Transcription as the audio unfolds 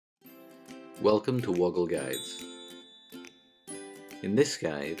Welcome to Woggle Guides. In this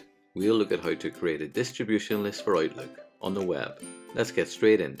guide, we'll look at how to create a distribution list for Outlook on the web. Let's get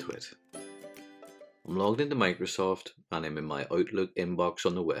straight into it. I'm logged into Microsoft and I'm in my Outlook inbox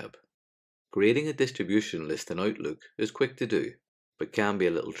on the web. Creating a distribution list in Outlook is quick to do, but can be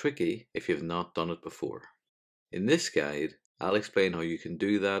a little tricky if you've not done it before. In this guide, I'll explain how you can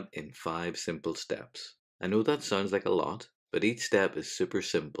do that in 5 simple steps. I know that sounds like a lot, but each step is super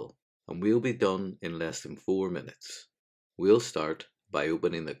simple and we'll be done in less than 4 minutes. We'll start by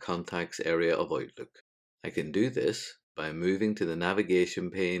opening the Contacts area of Outlook. I can do this by moving to the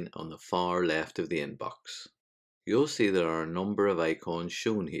navigation pane on the far left of the inbox. You'll see there are a number of icons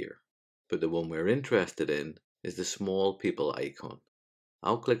shown here, but the one we're interested in is the small people icon.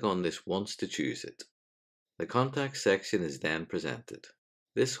 I'll click on this once to choose it. The Contacts section is then presented.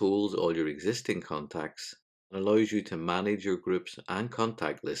 This holds all your existing contacts and allows you to manage your groups and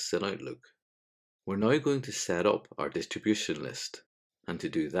contact lists in Outlook. We're now going to set up our distribution list, and to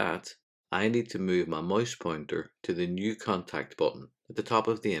do that, I need to move my mouse pointer to the New Contact button at the top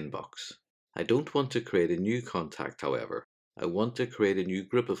of the inbox. I don't want to create a new contact, however. I want to create a new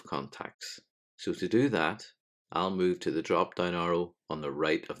group of contacts. So to do that, I'll move to the drop-down arrow on the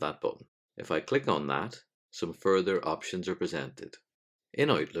right of that button. If I click on that, some further options are presented. In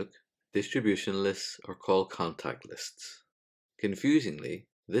Outlook, distribution lists are called contact lists. Confusingly,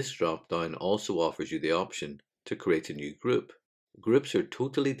 this drop-down also offers you the option to create a new group. Groups are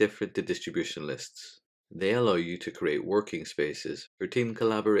totally different to distribution lists. They allow you to create working spaces for team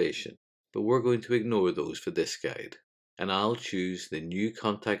collaboration, but we're going to ignore those for this guide, and I'll choose the New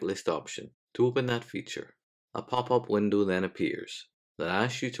Contact List option to open that feature. A pop-up window then appears that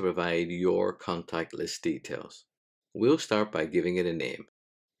asks you to provide your contact list details. We'll start by giving it a name.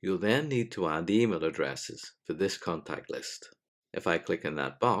 You'll then need to add the email addresses for this contact list. If I click in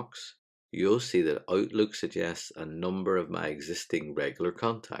that box, you'll see that Outlook suggests a number of my existing regular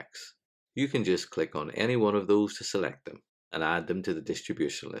contacts. You can just click on any one of those to select them and add them to the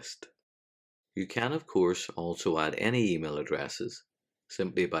distribution list. You can of course also add any email addresses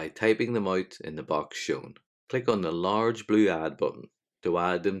simply by typing them out in the box shown. Click on the large blue Add button to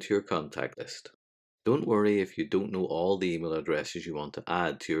add them to your contact list. Don't worry if you don't know all the email addresses you want to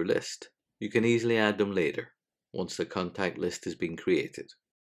add to your list. You can easily add them later, once the contact list has been created.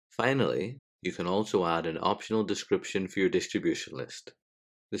 Finally, you can also add an optional description for your distribution list.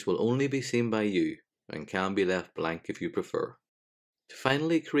 This will only be seen by you and can be left blank if you prefer. To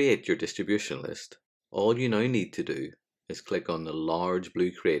finally create your distribution list, all you now need to do is click on the large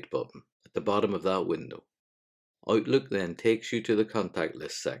blue Create button at the bottom of that window. Outlook then takes you to the contact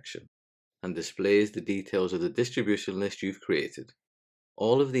list section and displays the details of the distribution list you've created.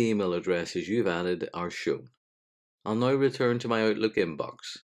 All of the email addresses you've added are shown. I'll now return to my Outlook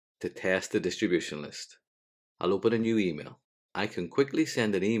inbox to test the distribution list. I'll open a new email. I can quickly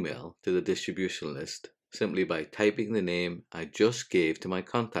send an email to the distribution list simply by typing the name I just gave to my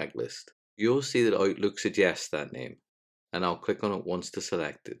contact list. You'll see that Outlook suggests that name, and I'll click on it once to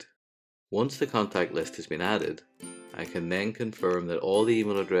select it. Once the contact list has been added, I can then confirm that all the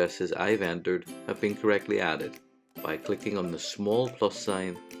email addresses I've entered have been correctly added by clicking on the small plus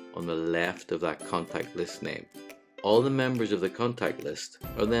sign on the left of that contact list name. All the members of the contact list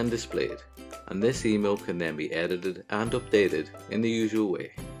are then displayed, and this email can then be edited and updated in the usual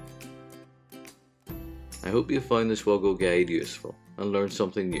way. I hope you found this Woggle guide useful and learned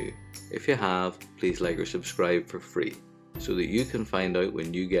something new. If you have, please like or subscribe for free, so that you can find out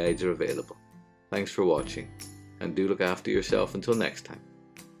when new guides are available. Thanks for watching, and do look after yourself until next time.